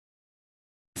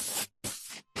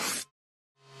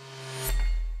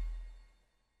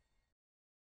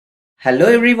Hello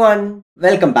everyone,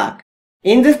 welcome back.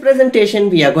 In this presentation,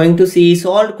 we are going to see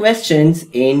solved questions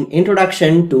in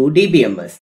Introduction to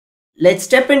DBMS. Let's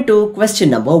step into question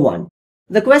number 1.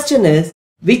 The question is,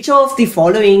 which of the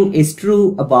following is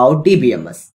true about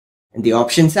DBMS? And the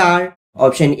options are,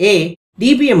 option A,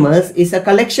 DBMS is a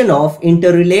collection of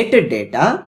interrelated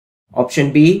data.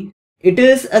 Option B, it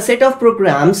is a set of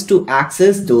programs to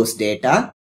access those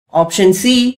data. Option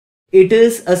C, it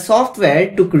is a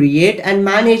software to create and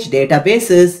manage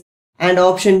databases. And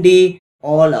option D,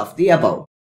 all of the above.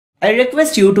 I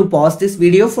request you to pause this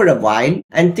video for a while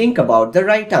and think about the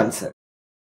right answer.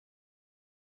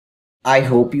 I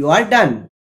hope you are done.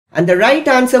 And the right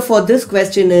answer for this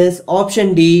question is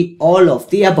option D, all of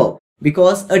the above.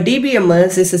 Because a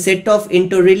DBMS is a set of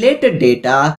interrelated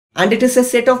data and it is a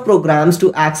set of programs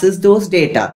to access those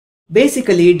data.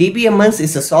 Basically, DBMS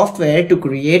is a software to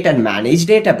create and manage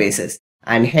databases,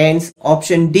 and hence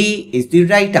option D is the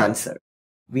right answer.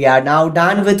 We are now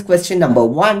done with question number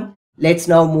 1. Let's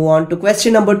now move on to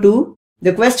question number 2.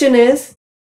 The question is,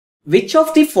 which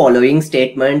of the following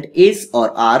statement is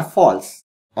or are false?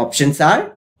 Options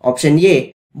are, option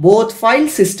A, both file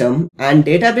system and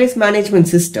database management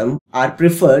system are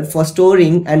preferred for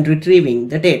storing and retrieving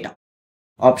the data.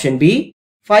 Option B,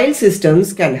 file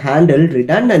systems can handle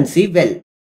redundancy well.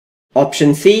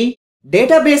 Option C,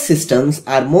 database systems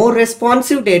are more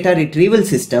responsive data retrieval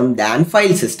system than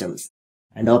file systems.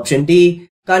 And option D,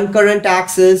 concurrent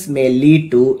access may lead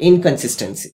to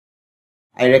inconsistency.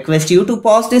 I request you to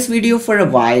pause this video for a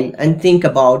while and think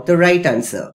about the right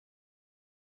answer.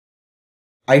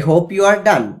 I hope you are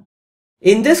done.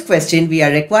 In this question, we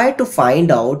are required to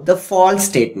find out the false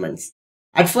statements.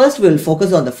 At first, we'll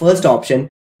focus on the first option.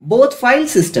 Both file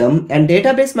system and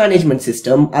database management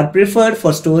system are preferred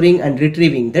for storing and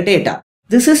retrieving the data.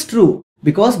 This is true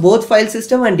because both file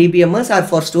system and DBMS are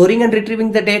for storing and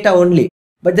retrieving the data only.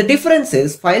 But the difference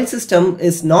is file system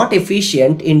is not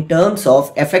efficient in terms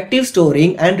of effective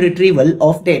storing and retrieval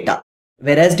of data,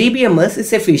 whereas DBMS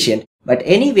is efficient. But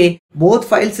anyway, both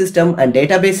file system and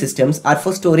database systems are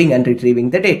for storing and retrieving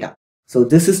the data. So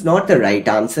this is not the right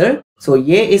answer. So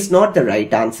A is not the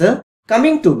right answer.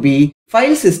 Coming to B,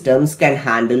 file systems can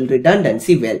handle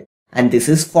redundancy well, and this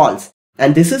is false.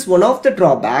 And this is one of the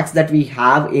drawbacks that we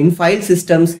have in file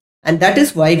systems, and that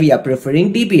is why we are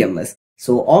preferring DBMS.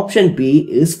 So option B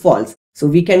is false. So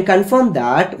we can confirm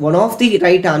that one of the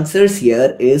right answers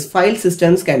here is file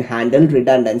systems can handle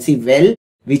redundancy well,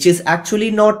 which is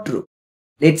actually not true.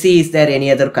 Let's see, is there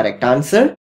any other correct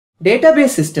answer? Database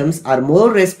systems are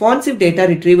more responsive data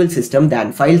retrieval system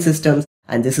than file systems,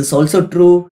 and this is also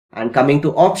true. And coming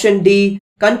to option D,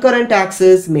 concurrent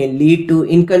access may lead to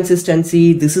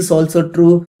inconsistency. This is also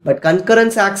true, but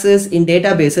concurrent access in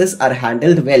databases are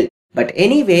handled well. But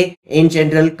anyway, in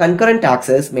general, concurrent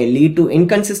access may lead to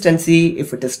inconsistency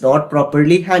if it is not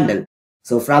properly handled.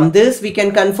 So from this, we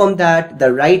can confirm that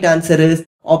the right answer is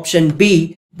option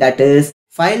B, that is,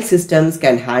 file systems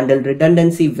can handle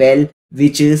redundancy well,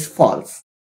 which is false.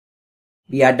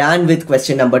 We are done with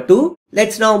question number 2.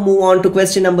 Let's now move on to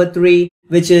question number 3,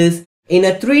 which is, in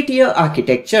a 3-tier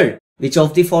architecture, which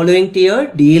of the following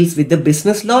tier deals with the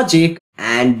business logic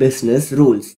and business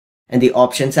rules? And the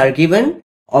options are given.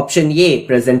 Option A,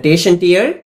 presentation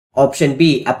tier. Option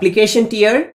B, application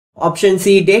tier. Option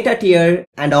C, data tier.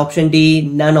 And option D,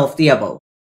 none of the above.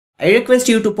 I request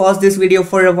you to pause this video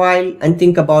for a while and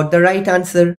think about the right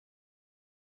answer.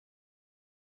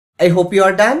 I hope you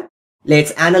are done.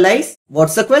 Let's analyze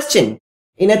what's the question.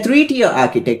 In a 3-tier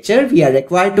architecture, we are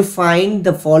required to find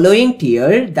the following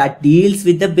tier that deals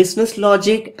with the business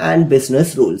logic and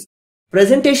business rules.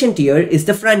 Presentation tier is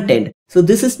the front end. So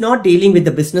this is not dealing with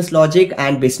the business logic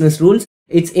and business rules.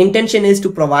 Its intention is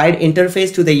to provide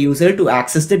interface to the user to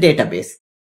access the database.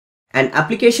 And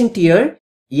application tier,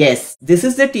 yes, this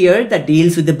is the tier that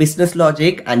deals with the business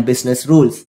logic and business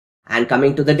rules. And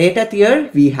coming to the data tier,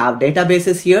 we have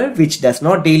databases here which does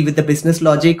not deal with the business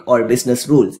logic or business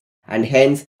rules. And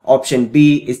hence, option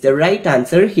B is the right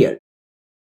answer here.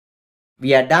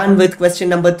 We are done with question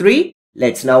number 3.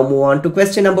 Let's now move on to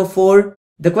question number 4.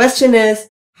 The question is,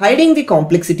 hiding the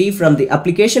complexity from the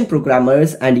application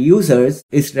programmers and users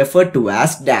is referred to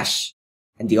as dash.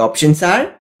 And the options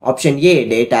are, option A,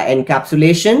 data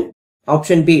encapsulation.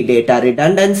 Option B, data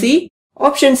redundancy.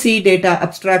 Option C, data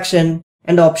abstraction.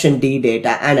 And option D,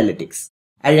 data analytics.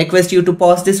 I request you to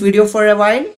pause this video for a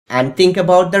while and think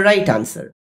about the right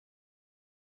answer.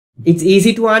 It's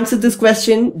easy to answer this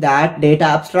question that data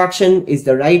abstraction is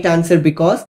the right answer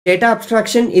because data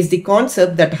abstraction is the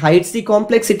concept that hides the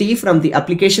complexity from the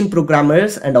application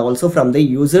programmers and also from the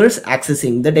users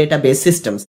accessing the database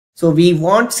systems. So we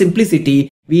want simplicity.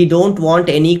 we don't want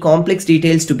any complex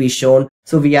details to be shown,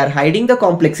 so we are hiding the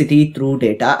complexity through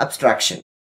data abstraction.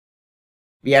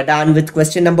 We are done with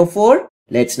question number 4.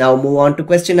 Let's now move on to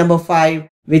question number 5,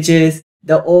 which is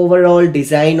the overall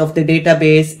design of the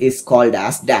database is called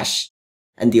as dash.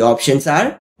 And the options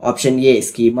are option A,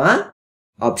 schema,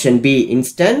 option B,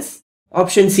 instance,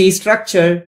 option C,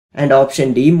 structure, and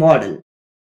option D, model.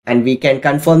 And we can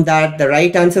confirm that the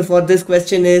right answer for this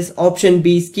question is option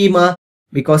B, schema,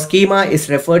 because schema is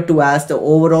referred to as the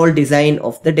overall design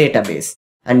of the database.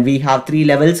 And we have 3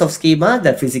 levels of schema: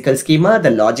 the physical schema, the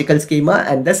logical schema,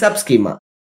 and the sub-schema.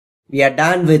 We are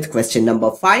done with question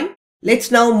number 5.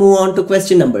 Let's now move on to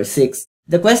question number 6.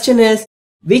 The question is,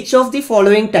 which of the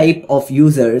following type of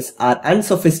users are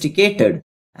unsophisticated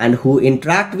and who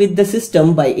interact with the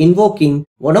system by invoking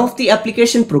one of the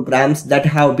application programs that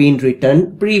have been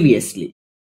written previously?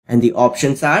 And the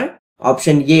options are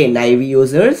option A, naive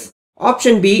users,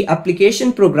 option B,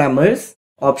 application programmers,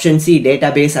 option C,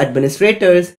 database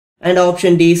administrators, and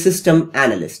option D, system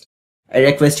analyst. I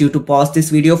request you to pause this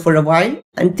video for a while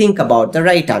and think about the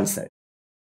right answer.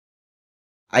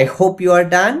 I hope you are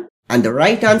done, and the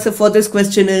right answer for this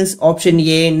question is option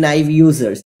A, naive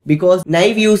users, because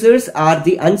naive users are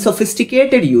the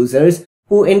unsophisticated users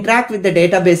who interact with the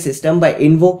database system by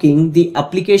invoking the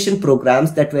application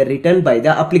programs that were written by the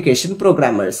application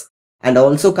programmers. And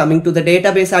also, coming to the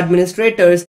database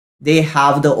administrators, they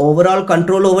have the overall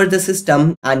control over the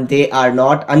system and they are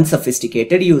not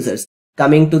unsophisticated users.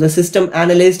 Coming to the system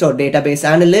analyst or database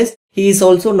analyst, he is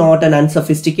also not an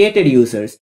unsophisticated user.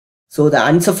 So the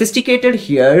unsophisticated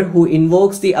here who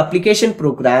invokes the application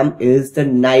program is the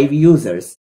naive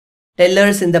users.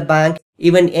 Tellers in the bank,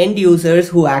 even end users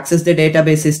who access the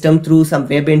database system through some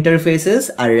web interfaces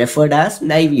are referred as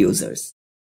naive users.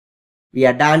 We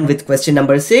are done with question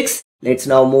number 6. Let's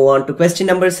now move on to question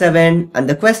number 7, and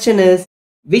the question is,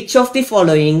 which of the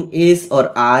following is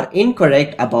or are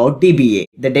incorrect about DBA,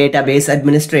 the database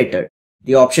administrator?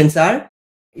 The options are: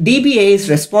 DBA is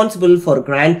responsible for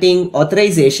granting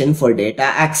authorization for data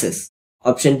access.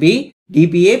 Option B,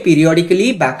 DBA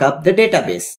periodically backup the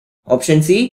database. Option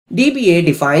C, DBA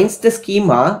defines the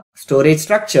schema, storage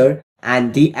structure,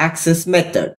 and the access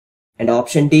method. And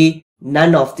option D,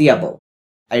 none of the above.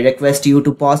 I request you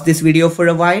to pause this video for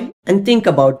a while and think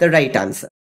about the right answer.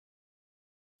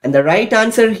 And the right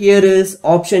answer here is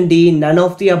option D, none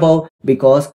of the above,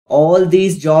 because all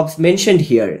these jobs mentioned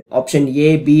here, option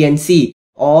A, B, and C,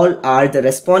 all are the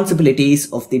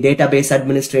responsibilities of the database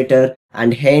administrator,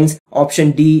 and hence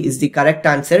option D is the correct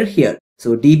answer here.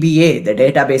 So DBA, the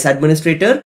database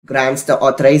administrator, grants the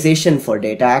authorization for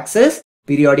data access,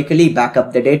 periodically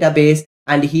backup the database,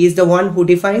 and he is the one who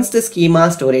defines the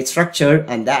schema, storage structure,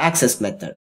 and the access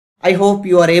method. I hope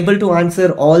you are able to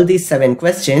answer all these 7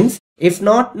 questions. If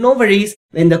not, no worries.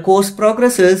 When the course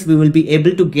progresses, we will be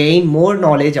able to gain more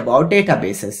knowledge about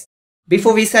databases.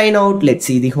 Before we sign out, let's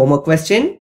see the homework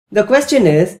question. The question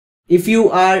is, if you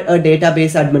are a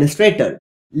database administrator,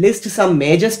 list some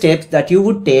major steps that you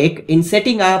would take in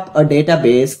setting up a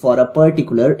database for a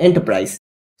particular enterprise.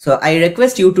 So I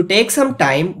request you to take some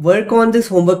time, work on this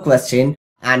homework question,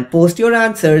 and post your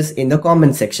answers in the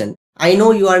comment section. I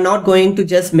know you are not going to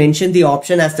just mention the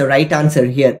option as the right answer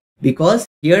here, because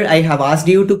here I have asked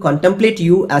you to contemplate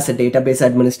you as a database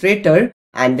administrator,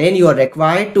 and then you are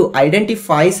required to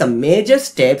identify some major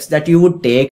steps that you would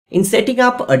take in setting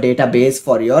up a database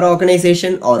for your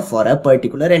organization or for a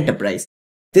particular enterprise.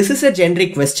 This is a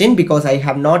generic question because I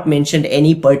have not mentioned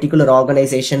any particular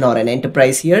organization or an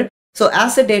enterprise here. So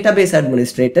as a database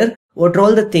administrator, what are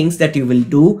all the things that you will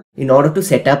do in order to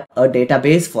set up a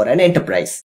database for an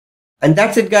enterprise? And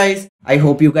that's it, guys. I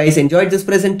hope you guys enjoyed this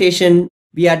presentation.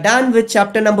 We are done with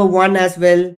chapter number 1 as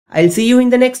well. I'll see you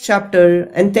in the next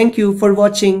chapter, and thank you for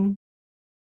watching.